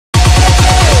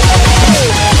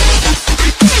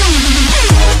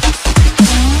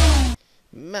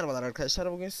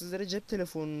Arkadaşlar bugün sizlere cep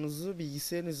telefonunuzu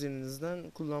bilgisayarın üzerinizden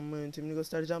kullanma yöntemini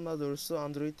göstereceğim. Daha doğrusu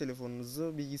Android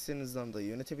telefonunuzu bilgisayarınızdan da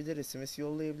yönetebilir, SMS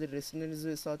yollayabilir, resimlerinizi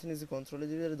ve saatinizi kontrol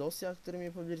edebilir, dosya aktarımı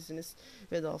yapabilirsiniz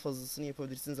ve daha fazlasını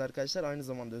yapabilirsiniz arkadaşlar. Aynı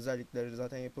zamanda özellikleri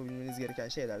zaten yapabilmeniz gereken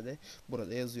şeyler de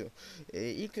burada yazıyor.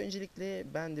 İlk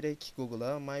öncelikle ben direkt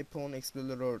Google'a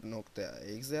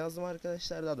Myphoneexplorer.exe yazdım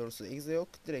arkadaşlar. Daha doğrusu exe yok,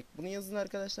 direkt bunu yazın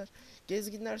arkadaşlar.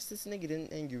 Gezginler sitesine girin,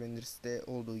 en güvenilir site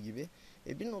olduğu gibi.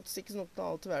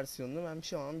 1.8.6 versiyonunu ben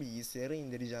şu an bilgisayara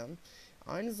indireceğim.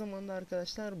 Aynı zamanda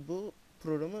arkadaşlar bu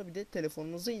programı bir de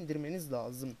telefonunuza indirmeniz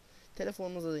lazım.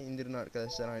 Telefonunuza da indirin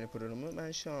arkadaşlar aynı programı.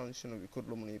 Ben şu an şunu bir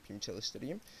kurulumunu yapayım,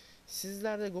 çalıştırayım.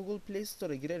 Sizler de Google Play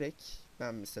Store'a girerek,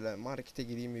 ben mesela markete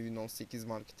gireyim, 2018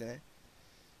 marketine.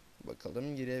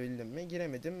 Bakalım girebildim mi?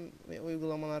 Giremedim ve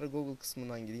uygulamalar Google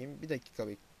kısmından gireyim. Bir dakika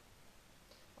bekleyin.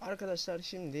 Arkadaşlar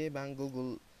şimdi ben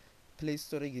Google Play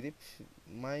Store'a girip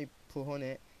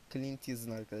Myphone Client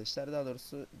yazın arkadaşlar. Daha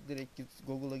doğrusu direkt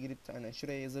Google'a girip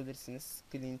şuraya yazabilirsiniz.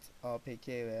 Client APK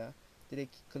veya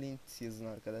direkt Client yazın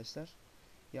arkadaşlar.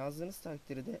 Yazdığınız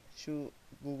takdirde şu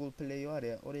Google Play var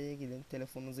ya, oraya gelin.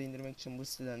 Telefonunuza indirmek için bu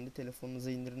siteden de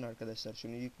telefonunuza indirin arkadaşlar.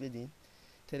 Şunu yüklediğin.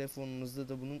 Telefonunuzda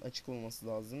da bunun açık olması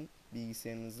lazım.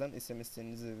 Bilgisayarınızdan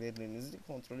SMS'lerinizi ve verilerinizi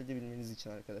kontrol edebilmeniz için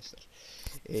arkadaşlar.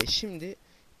 Şimdi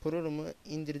programı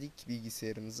indirdik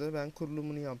bilgisayarımıza. Ben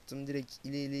kurulumunu yaptım. Direkt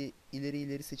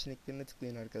ileri seçeneklerine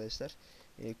tıklayın arkadaşlar.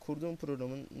 Kurduğum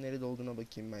programın nerede olduğuna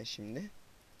bakayım ben şimdi.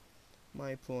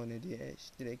 Myphone diye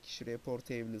direkt şuraya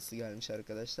portable'sı gelmiş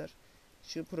arkadaşlar.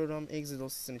 Şu program exe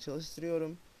dosyasını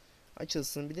çalıştırıyorum.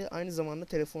 Açılsın. Bir de aynı zamanda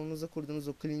telefonunuza kurduğunuz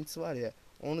o client var ya,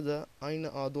 onu da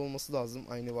aynı ağda olması lazım.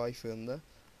 Aynı Wi-Fi'ında.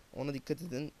 Ona dikkat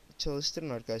edin. Çalıştırın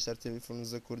arkadaşlar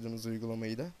telefonunuza kurduğunuz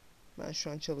uygulamayı da. Ben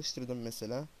şu an çalıştırdım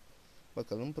mesela.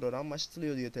 Bakalım program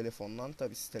başlatılıyor diyor telefondan.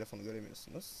 Tabi siz telefonu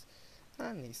göremiyorsunuz.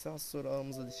 Her neyse, az sonra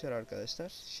ağımıza düşer arkadaşlar.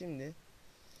 Şimdi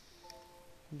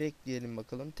bekleyelim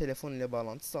bakalım. Telefon ile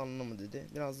bağlantı sağlanır mı dedi.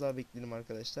 Biraz daha bekleyelim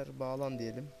arkadaşlar. Bağlan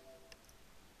diyelim.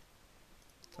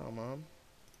 Tamam.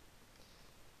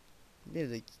 Bir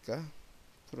dakika.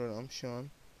 Program şu an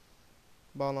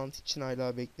bağlantı için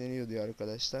hala bekleniyor diyor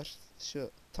arkadaşlar.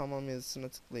 Şu tamam yazısına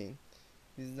tıklayın.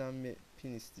 Bizden bir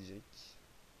pin isteyecek.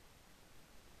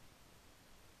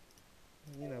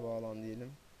 Yine bağlan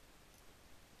diyelim.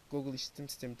 Google işletim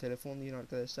sistemi telefon deyin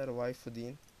arkadaşlar. Wi-Fi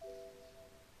deyin.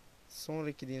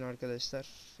 Sonraki deyin arkadaşlar.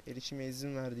 Erişime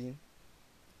izin ver deyin.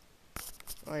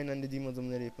 Aynen dediğim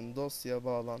adımları yapın. Dosya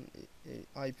bağlan.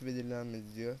 IP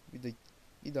belirlenmedi diyor.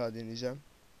 Bir daha deneyeceğim.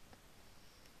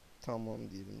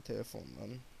 Tamam diyelim telefondan.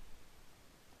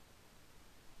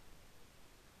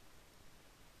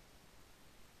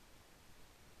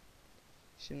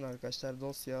 Şimdi arkadaşlar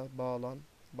dosya bağlan.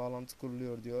 Bağlantı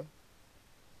kuruluyor diyor.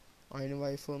 Aynı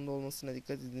Wi-Fi'nin olmasına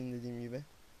dikkat edin dediğim gibi.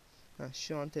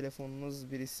 Şu an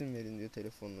telefonunuz, bir isim verin diyor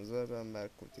telefonunuza. Ben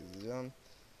Berkurt yazacağım.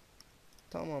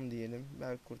 Tamam diyelim.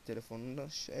 Berkurt telefonunda.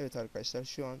 Evet arkadaşlar,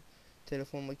 şu an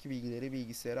telefondaki bilgileri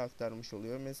bilgisayara aktarmış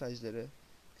oluyor. Mesajları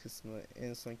kısmı,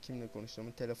 en son kimle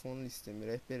konuştuğumu, telefon listemi,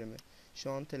 rehberimi.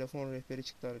 Şu an telefon rehberi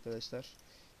çıktı arkadaşlar.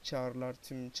 Çağrılar,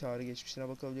 tüm çağrı geçmişine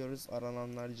bakabiliyoruz.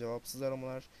 Arananlar, cevapsız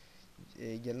aramalar,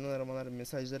 gelen aramalar,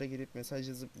 mesajlara girip mesaj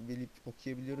yazıp bilip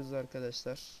okuyabiliyoruz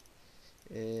arkadaşlar.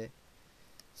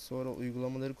 Sonra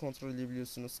uygulamaları kontrol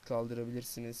edebiliyorsunuz,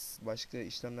 kaldırabilirsiniz, başka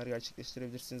işlemler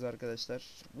gerçekleştirebilirsiniz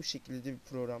arkadaşlar. Bu şekilde bir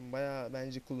program bayağı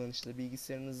bence kullanışlı.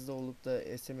 Bilgisayarınızda olup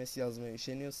da SMS yazmaya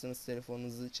üşeniyorsanız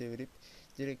telefonunuzu çevirip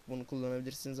direkt bunu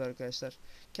kullanabilirsiniz arkadaşlar.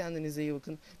 Kendinize iyi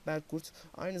bakın. Berkurt.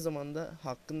 Aynı zamanda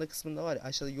hakkında kısmında var ya,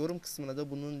 aşağıda yorum kısmına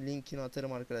da bunun linkini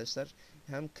atarım arkadaşlar.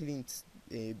 Hem Clint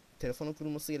telefona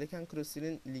kurulması gereken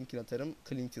klasörün linkini atarım.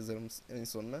 Clint yazarım en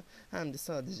sonuna. Hem de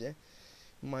sadece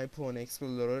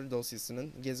Myphoneexplorer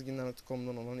dosyasının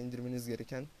gezginler.com'dan olan indirmeniz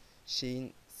gereken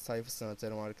şeyin sayfasını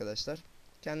atarım arkadaşlar.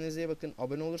 Kendinize iyi bakın.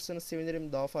 Abone olursanız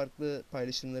sevinirim. Daha farklı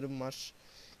paylaşımlarım var.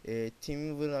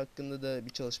 TeamViewer hakkında da bir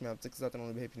çalışma yaptık. Zaten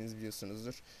onu hepiniz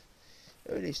biliyorsunuzdur.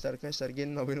 Öyle işte arkadaşlar.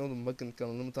 Gelin abone olun. Bakın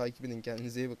kanalımı takip edin.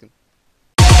 Kendinize iyi bakın.